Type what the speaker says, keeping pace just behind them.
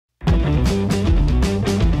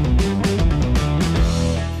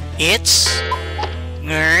It's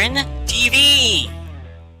Ngern TV!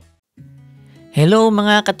 Hello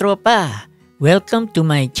mga katropa! Welcome to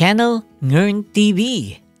my channel, Ngern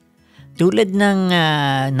TV. Tulad ng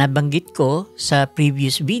nabanggit ko sa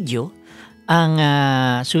previous video, ang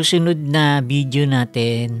susunod na video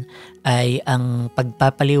natin ay ang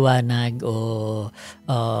pagpapaliwanag o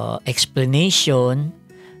explanation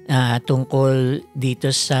tungkol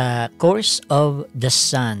dito sa course of the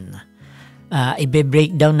sun.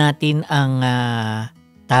 Ibe-breakdown natin ang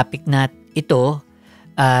topic na ito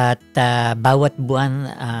at bawat buwan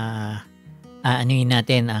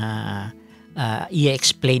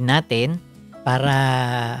i-explain natin para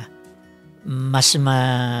mas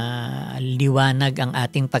maliwanag ang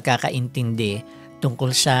ating pagkakaintindi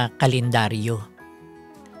tungkol sa kalendaryo.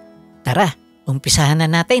 Tara, umpisahan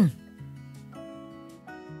na natin!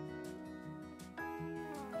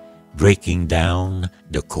 Breaking down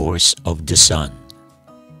the course of the sun.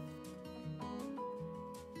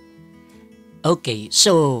 Okay,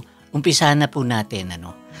 so umpisahan na po natin.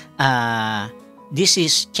 This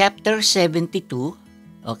is chapter 72,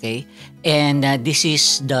 okay? And this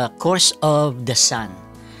is the course of the sun.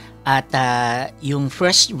 At yung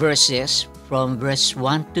first verses from verse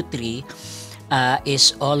 1 to 3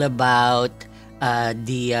 is all about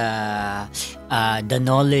the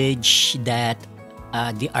knowledge that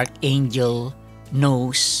the archangel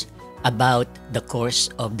knows about the course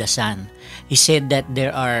of the sun. He said that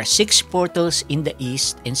there are 6 portals in the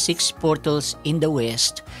east and 6 portals in the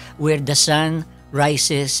west where the sun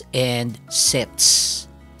rises and sets.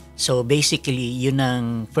 So basically, yun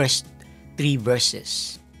ang first 3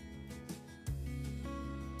 verses.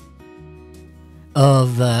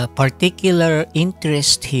 Of particular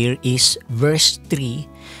interest here is verse 3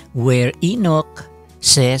 where Enoch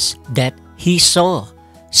says that he saw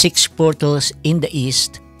 6 portals in the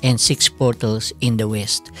east and 6 portals in the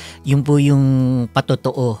west. Yun po yung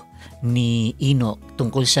patotoo ni Enoch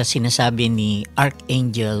tungkol sa sinasabi ni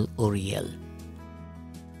Archangel Uriel.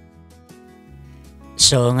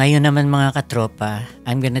 So ngayon naman mga katropa,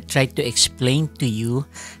 I'm gonna try to explain to you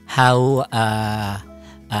how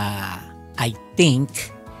I think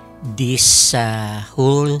this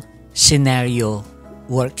whole scenario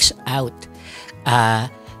works out.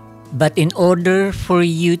 But in order for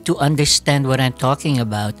you to understand what I'm talking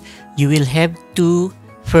about, you will have to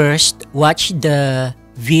first watch the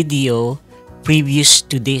video previous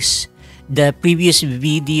to this. The previous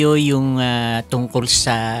video yung tungkol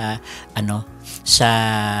sa sa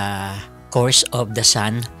course of the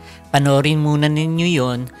sun. Panoorin muna ninyo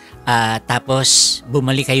yon, tapos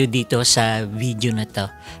bumalik kayo dito sa video na to.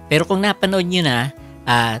 Pero kung napanood nyo na,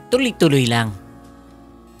 tuloy-tuloy lang.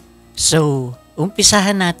 So,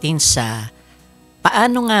 umpisahan natin sa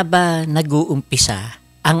paano nga ba nag-uumpisa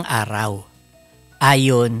ang araw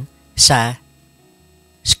ayon sa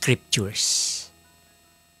scriptures.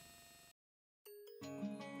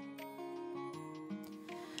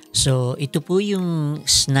 So, ito po yung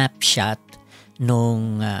snapshot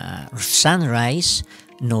nung sunrise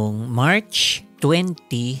nung March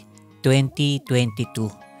 20, 2022.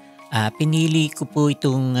 Pinili ko po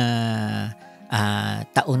itong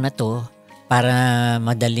taon na to para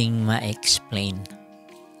madaling ma-explain.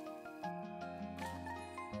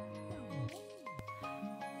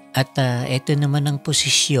 At ito naman ang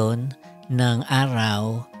posisyon ng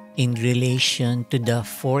araw in relation to the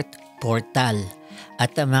 4th portal.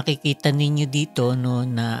 At makikita ninyo dito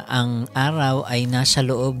na ang araw ay nasa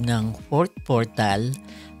loob ng 4th portal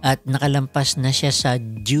at nakalampas na siya sa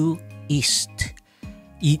due east.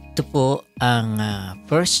 Ito po ang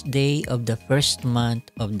first day of the first month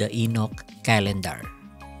of the Enoch calendar.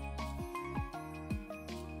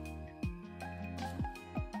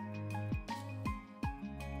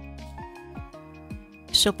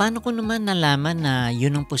 So paano ko naman nalaman na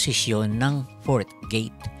yun ang posisyon ng 4th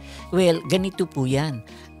gate? Well, ganito po yan.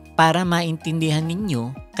 Para maintindihan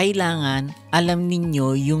ninyo, kailangan alam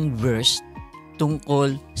ninyo yung verse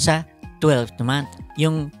tungkol sa 12th month,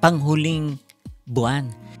 yung panghuling buwan.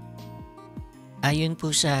 Ayon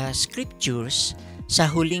po sa scriptures, sa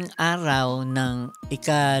huling araw ng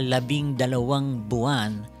ika-12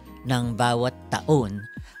 buwan ng bawat taon,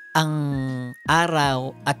 ang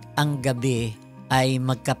araw at ang gabi ay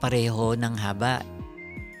magkapareho ng haba.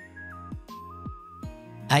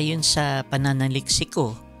 Ayon sa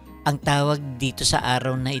pananaliksiko, ang tawag dito sa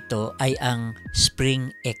araw na ito ay ang spring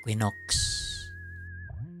equinox.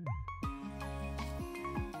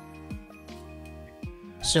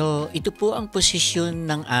 So, ito po ang posisyon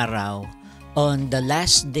ng araw on the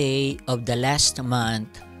last day of the last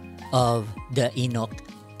month of the Enoch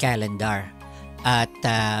calendar. At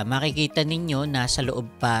makikita ninyo nasa loob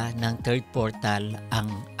pa ng third portal ang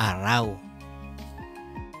araw.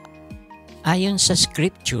 Ayon sa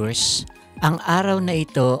scriptures, ang araw na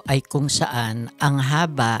ito ay kung saan ang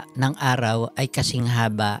haba ng araw ay kasing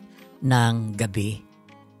haba ng gabi.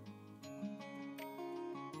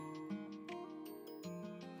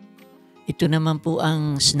 Ito naman po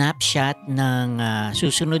ang snapshot ng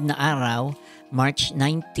susunod na araw, March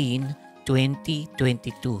 19,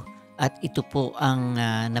 2022. At ito po ang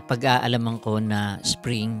napag-aalaman ko na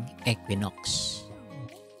spring equinox.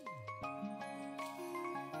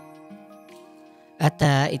 At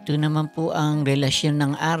ito naman po ang relasyon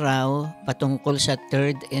ng araw patungkol sa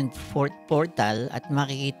third and fourth portal, at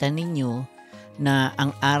makikita ninyo na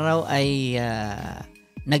ang araw ay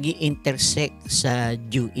nag-i-intersect sa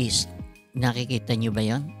due east. Nakikita nyo ba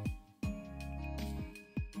yon?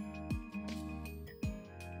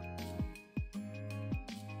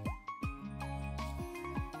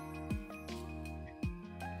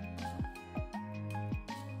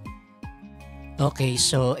 Okay,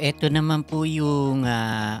 so ito naman po yung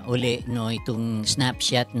itong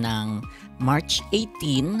snapshot ng March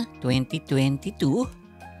 18, 2022.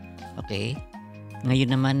 Okay.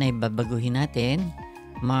 Ngayon naman ay babaguhin natin.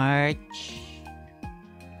 March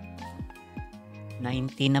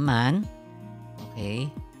 19 naman. Okay.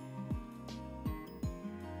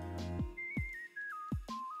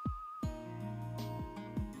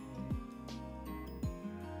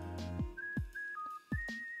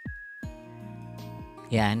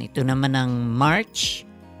 Yan, ito naman ang March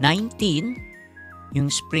 19,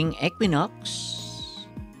 yung spring equinox.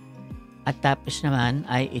 At tapos naman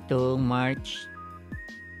ay itong March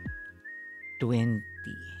 20.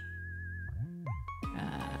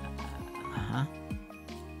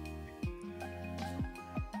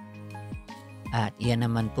 At yan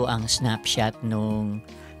naman po ang snapshot nung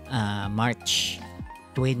March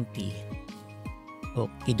 20.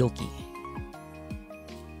 Okidoki.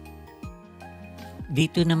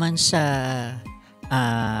 Dito naman sa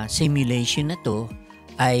simulation na to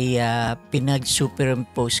ay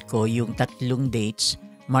pinag-superimpose ko yung tatlong dates,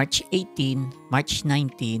 March 18, March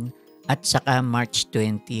 19 at saka March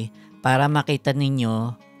 20, para makita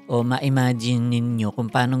ninyo o ma-imagine ninyo kung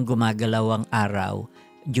paano gumagalaw ang araw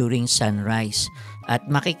during sunrise. At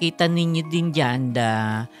makikita ninyo din dyan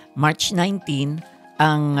na March 19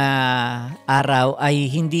 ang araw ay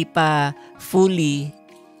hindi pa fully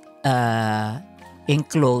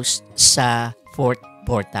enclosed sa fourth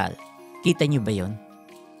portal. Kita nyo ba yon?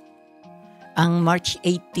 Ang March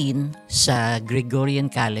 18 sa Gregorian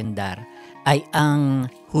calendar ay ang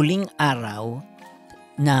huling araw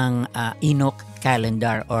ng Enoch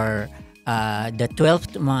calendar, or the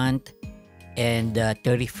 12th month and the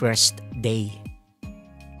 31st day.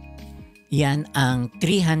 Yan ang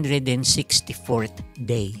 364th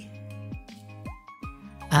day.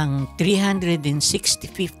 Ang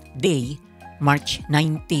 365th day, March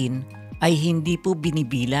 19, ay hindi po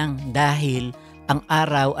binibilang dahil ang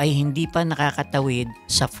araw ay hindi pa nakakatawid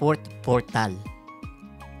sa fourth portal.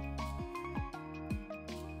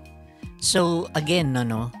 So again,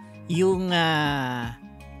 yung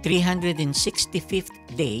 365th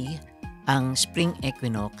day, ang spring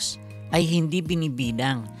equinox, ay hindi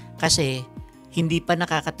binibilang kasi hindi pa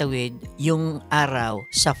nakakatawid yung araw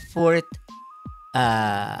sa fourth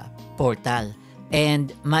portal.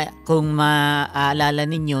 And kung maaalala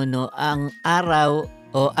ninyo, ang araw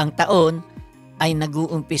o ang taon ay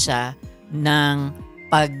nag-uumpisa ng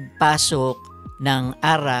pagpasok ng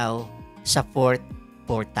araw sa fourth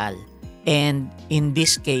portal. And in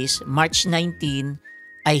this case, March 19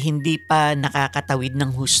 ay hindi pa nakakatawid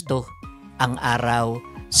ng husto ang araw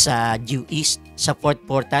sa due east, sa fourth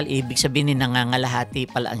portal. Ibig sabihin, nangangalahati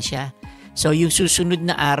pa lang siya. So yung susunod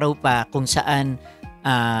na araw pa kung saan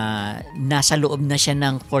nasa loob na siya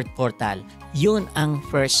ng fourth portal, yun ang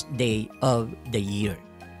first day of the year.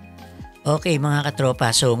 Okay mga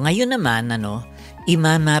katropa, so ngayon naman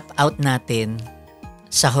i-map out natin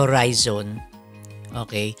sa horizon,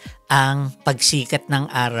 okay, ang pagsikat ng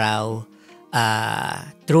araw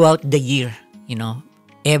throughout the year.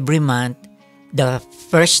 Every month, the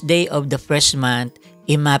first day of the first month,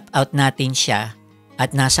 i-map out natin siya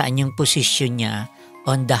at nasaan yung position niya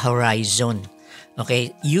on the horizon.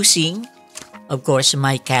 Okay, using, of course,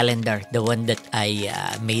 my calendar, the one that I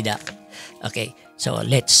made up. Okay, so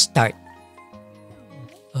let's start.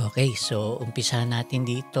 Okay, so umpisa natin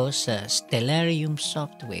dito sa Stellarium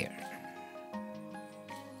software.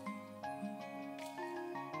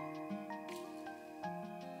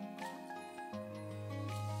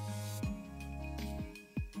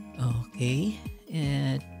 Okay,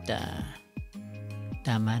 at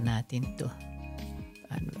tama natin to.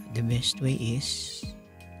 the best way is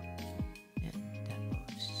yan,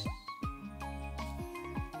 tapos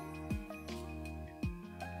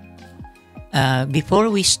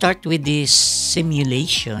before we start with this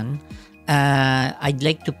simulation, I'd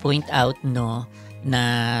like to point out na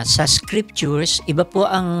sa scriptures, iba po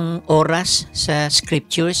ang oras sa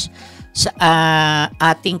scriptures. Sa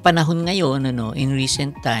ating panahon ngayon, in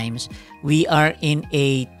recent times, we are in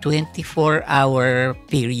a 24-hour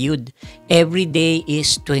period. Every day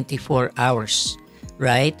is 24 hours,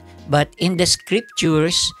 right? But in the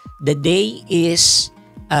scriptures, the day is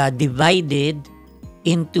divided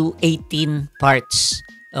into 18 parts.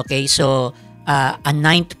 Okay, so a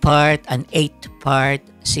ninth part, an eighth part.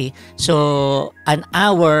 See, so an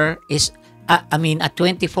hour is, a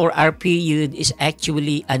 24-hour period is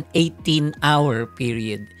actually an 18-hour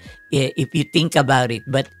period, if you think about it.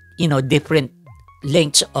 But different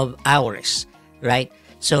lengths of hours, right?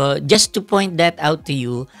 So just to point that out to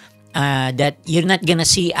you, that you're not gonna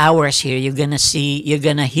see hours here. You're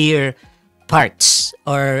gonna hear parts,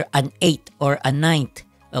 or an eighth or a ninth.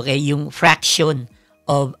 Okay, yung fraction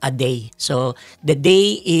of a day. So the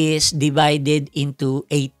day is divided into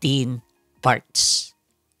 18 parts.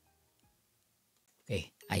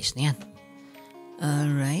 Okay, ayos na yan.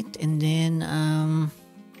 Alright, and then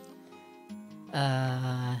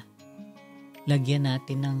lagyan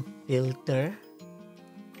natin ng filter.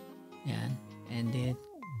 Yan, and then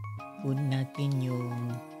put natin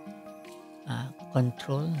yung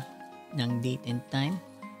control ng date and time.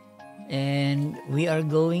 And we are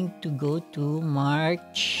going to go to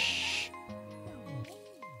March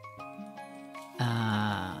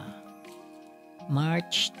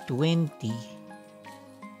 20,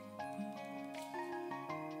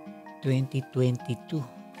 2022.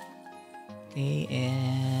 Okay,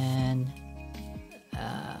 and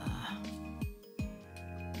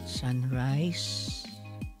sunrise.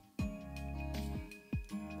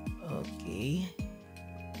 Okay.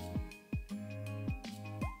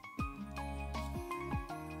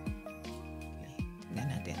 Tingnan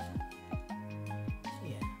natin.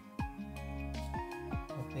 Yeah.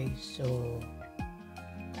 Okay, so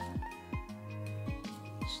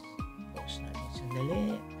pause natin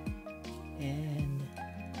sandali. And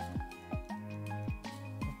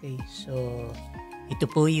okay, so ito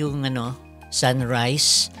po yung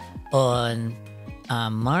sunrise on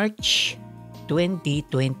March 20,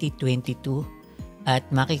 2022, at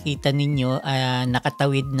makikita ninyo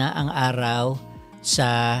nakatawid na ang araw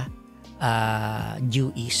sa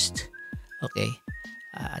due east. Okay.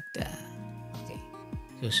 At okay.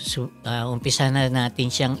 So umpisa na natin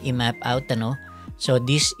siyang i-map out So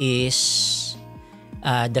this is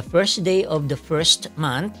the first day of the first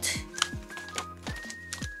month,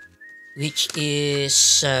 which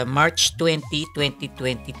is March 20,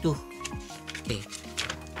 2022. Okay.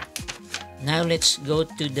 Now let's go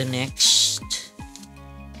to the next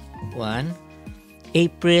one,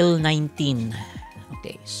 April 19.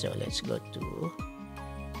 Okay, so let's go to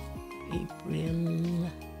April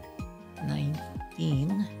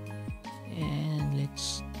 19, and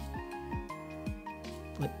let's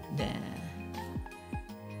put the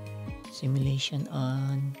simulation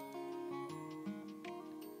on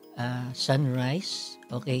sunrise.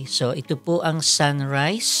 Okay, so ito po ang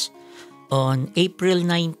sunrise on April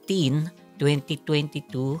 19,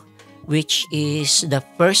 2022, which is the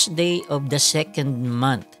first day of the second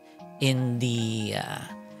month in the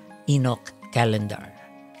Enoch calendar.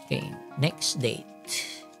 Okay, next date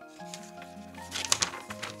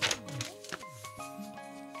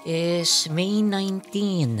is May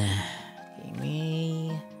 19. Okay, May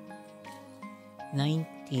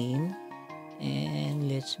 19, and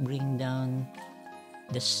let's bring down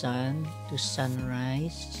the sun to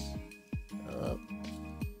sunrise.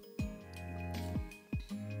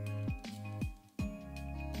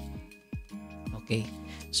 Okay,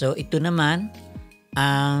 so ito naman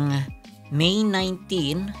ang May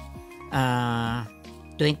 19,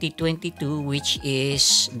 2022, which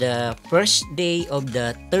is the first day of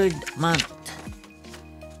the third month.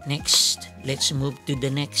 Next, let's move to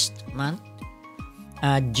the next month,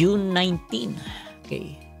 June 19.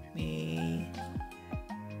 Okay, May,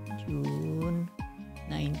 June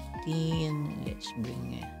 19. Let's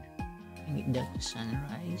bring it down to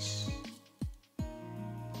sunrise.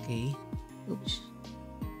 Okay. Oops.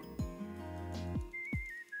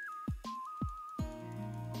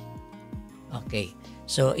 Okay.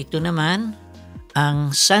 So ito naman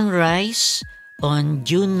ang sunrise on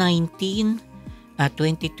June 19,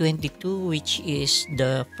 2022, which is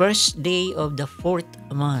the first day of the fourth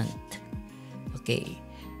month. Okay.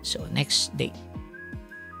 So next date.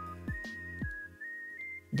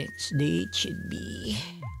 Next date should be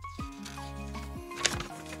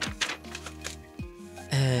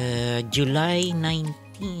July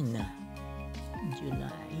 19.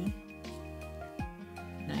 July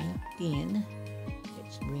 19.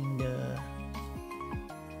 Let's bring the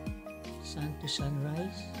sun to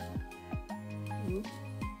sunrise. Oops.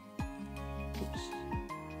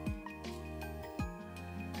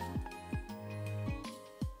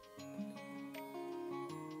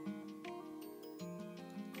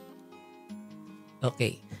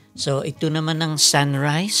 Okay. So ito naman ang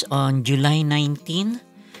sunrise on July 19,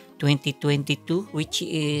 2022, which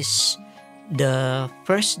is the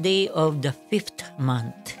first day of the 5th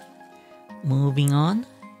month. Moving on.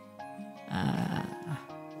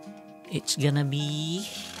 It's gonna be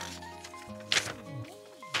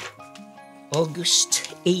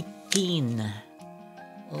August 18.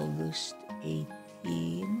 August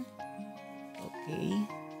 18. Okay.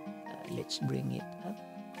 Let's bring it up.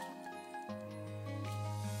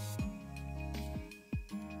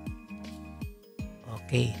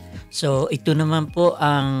 Okay. So, ito naman po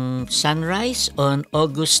ang sunrise on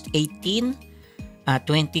August 18,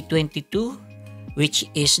 2022, which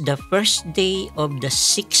is the first day of the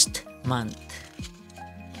 6th month.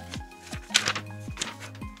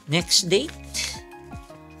 Next date,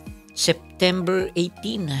 September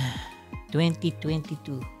 18,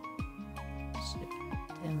 2022.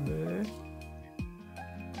 September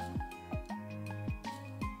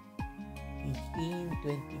 18,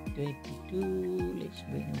 2022. Let's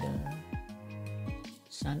bring the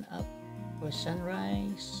sun up for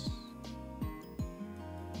sunrise.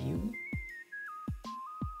 View.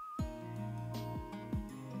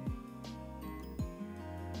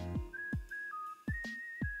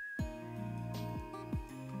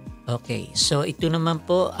 Okay, so ito naman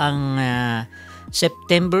po ang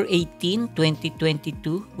September 18,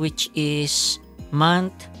 2022, which is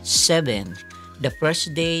month 7, the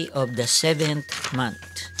first day of the 7th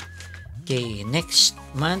month. Okay, next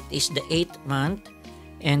month is the 8th month,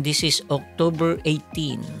 and this is October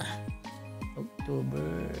 18.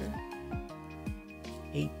 October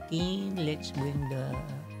 18, let's bring the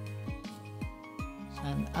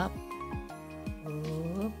sun up.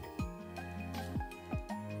 Up.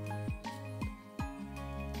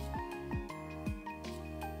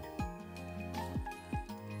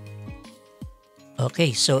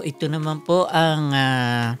 Okay, so ito naman po ang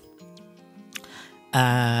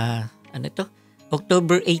ano to?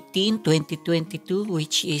 October 18, 2022,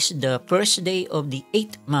 which is the first day of the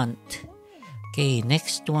 8th month. Okay,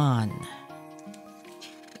 next one.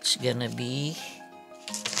 It's gonna be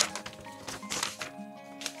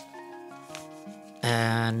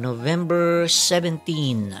November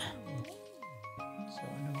 17. So,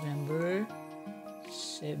 November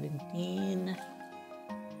 17.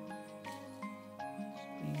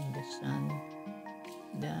 Bring the sun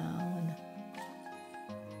down.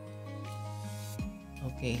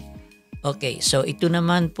 Okay, so ito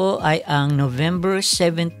naman po ay ang November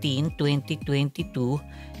 17, 2022,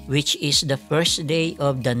 which is the first day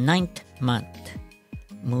of the 9th month.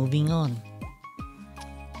 Moving on.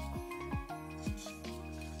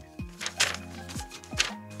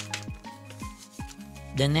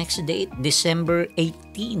 The next date, December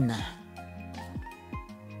 18.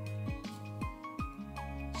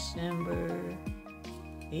 December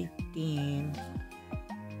 18.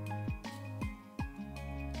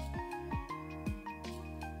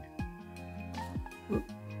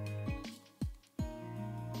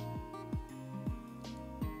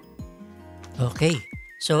 Okay.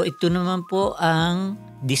 So ito naman po ang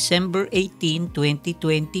December 18,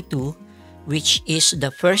 2022, which is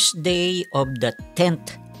the first day of the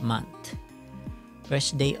 10th month.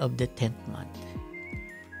 First day of the 10th month.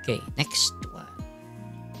 Okay, next one.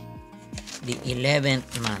 The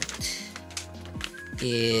 11th month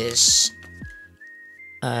is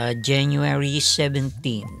January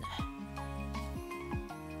 17.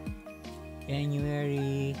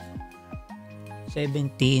 January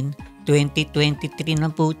 17, 2023 na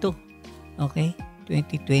po ito. Okay?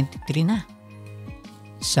 2023 na.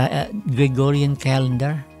 Sa Gregorian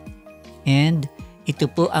calendar. And ito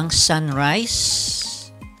po ang sunrise.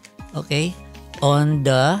 Okay? On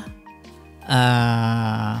the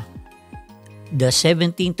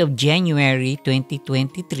 17th of January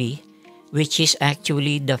 2023, which is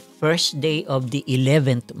actually the first day of the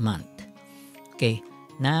 11th month. Okay.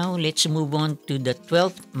 Now, let's move on to the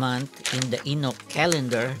 12th month in the Enoch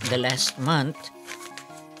calendar, the last month.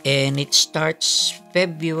 And it starts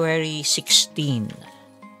February 16.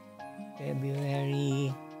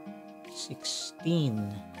 February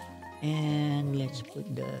 16. And let's put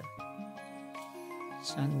the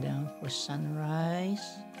Sundown for sunrise.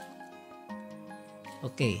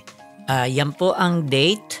 Okay. Yan po ang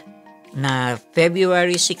date na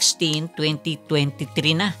February 16,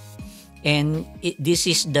 2023 na. And this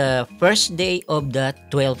is the first day of the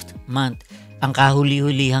 12th month. Ang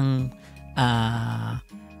kahuli-hulihang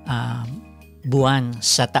buwan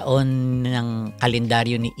sa taon ng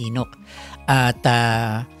kalendaryo ni Enoch. At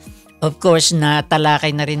of course,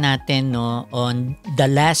 natalakay na rin natin on the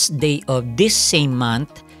last day of this same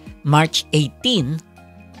month, March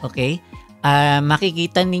 18, okay?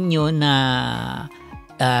 Makikita ninyo na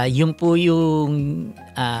yung po yung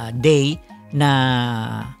day na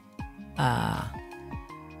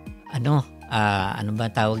ano ba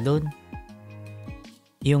tawag doon?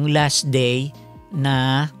 Yung last day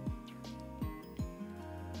na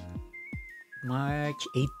March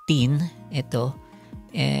 18, ito.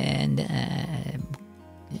 And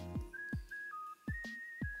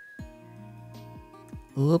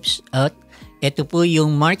ito po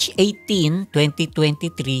yung March 18,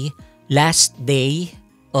 2023, last day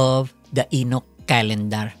of the Enoch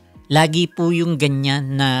calendar. Lagi po yung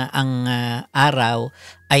ganyan na ang araw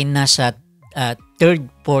ay nasa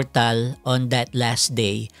third portal on that last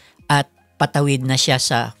day at patawid na siya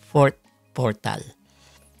sa fourth portal.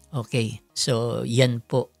 Okay, so yan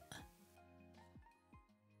po.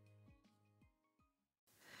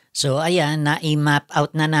 So ayan, na-map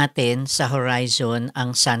out na natin sa horizon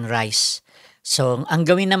ang sunrise. So ang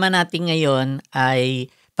gawin naman natin ngayon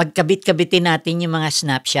ay pagkabit-kabitin natin yung mga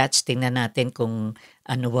snapshots, tingnan natin kung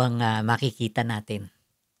ano bang makikita natin.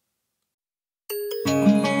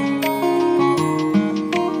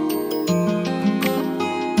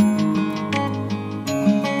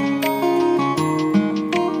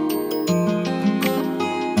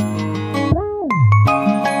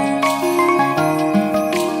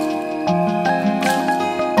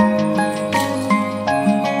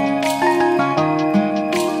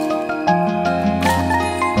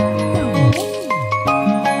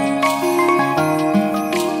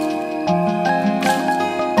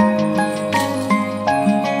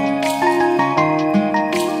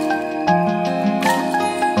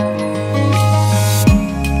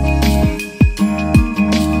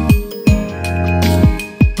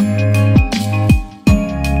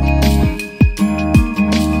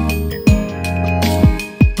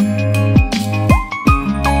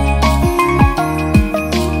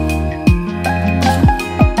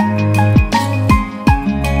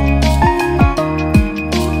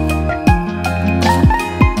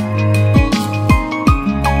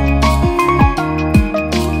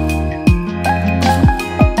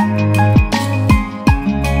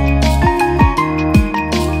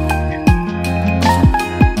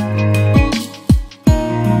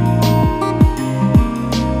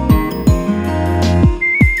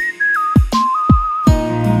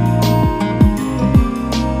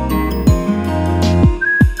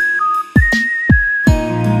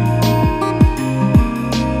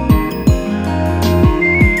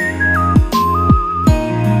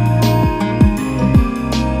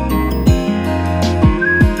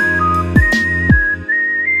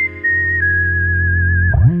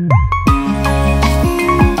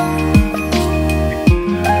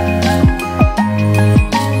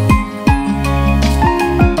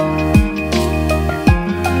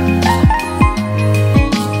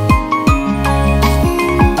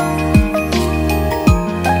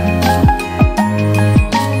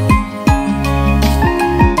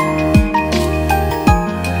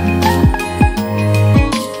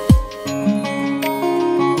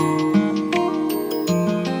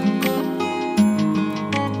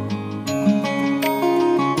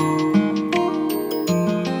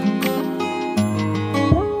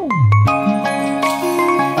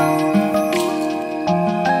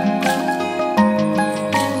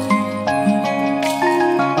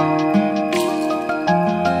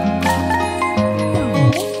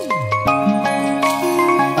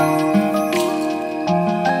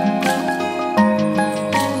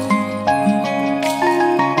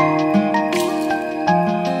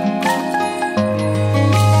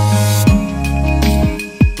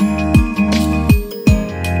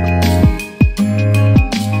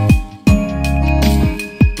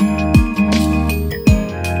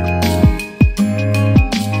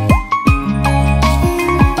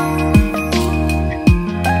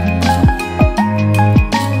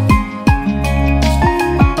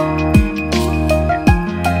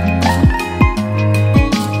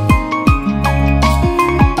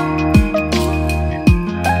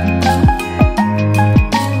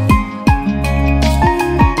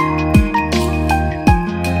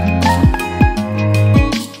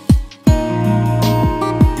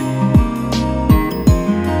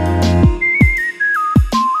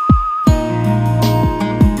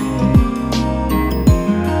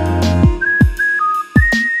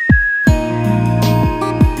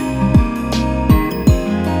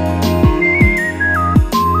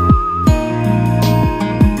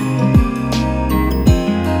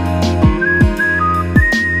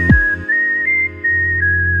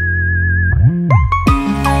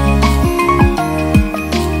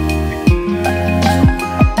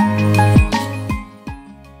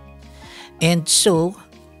 So,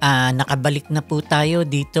 nakabalik na po tayo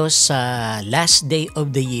dito sa last day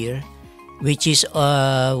of the year, which is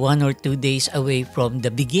 1 or 2 days away from the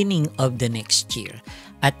beginning of the next year.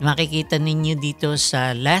 At makikita ninyo dito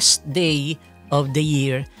sa last day of the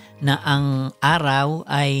year na ang araw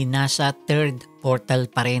ay nasa third portal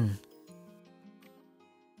pa rin.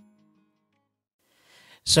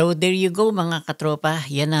 So there you go mga katropa,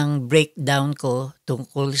 yan ang breakdown ko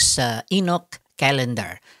tungkol sa Enoch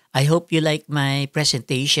calendar. I hope you like my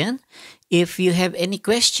presentation. If you have any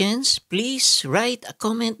questions, please write a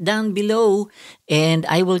comment down below and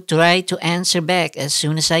I will try to answer back as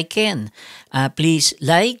soon as I can. Please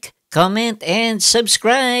like, comment, and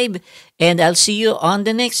subscribe. And I'll see you on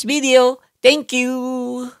the next video. Thank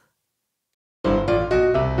you!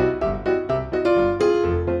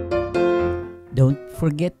 Don't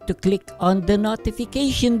forget to click on the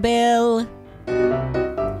notification bell.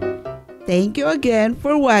 Thank you again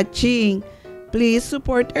for watching. Please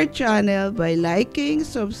support our channel by liking,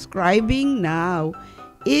 subscribing now.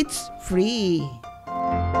 It's free.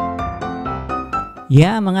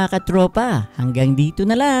 Yeah, mga katropa, hanggang dito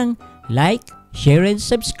na lang. Like, share, and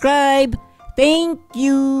subscribe. Thank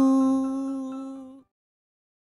you!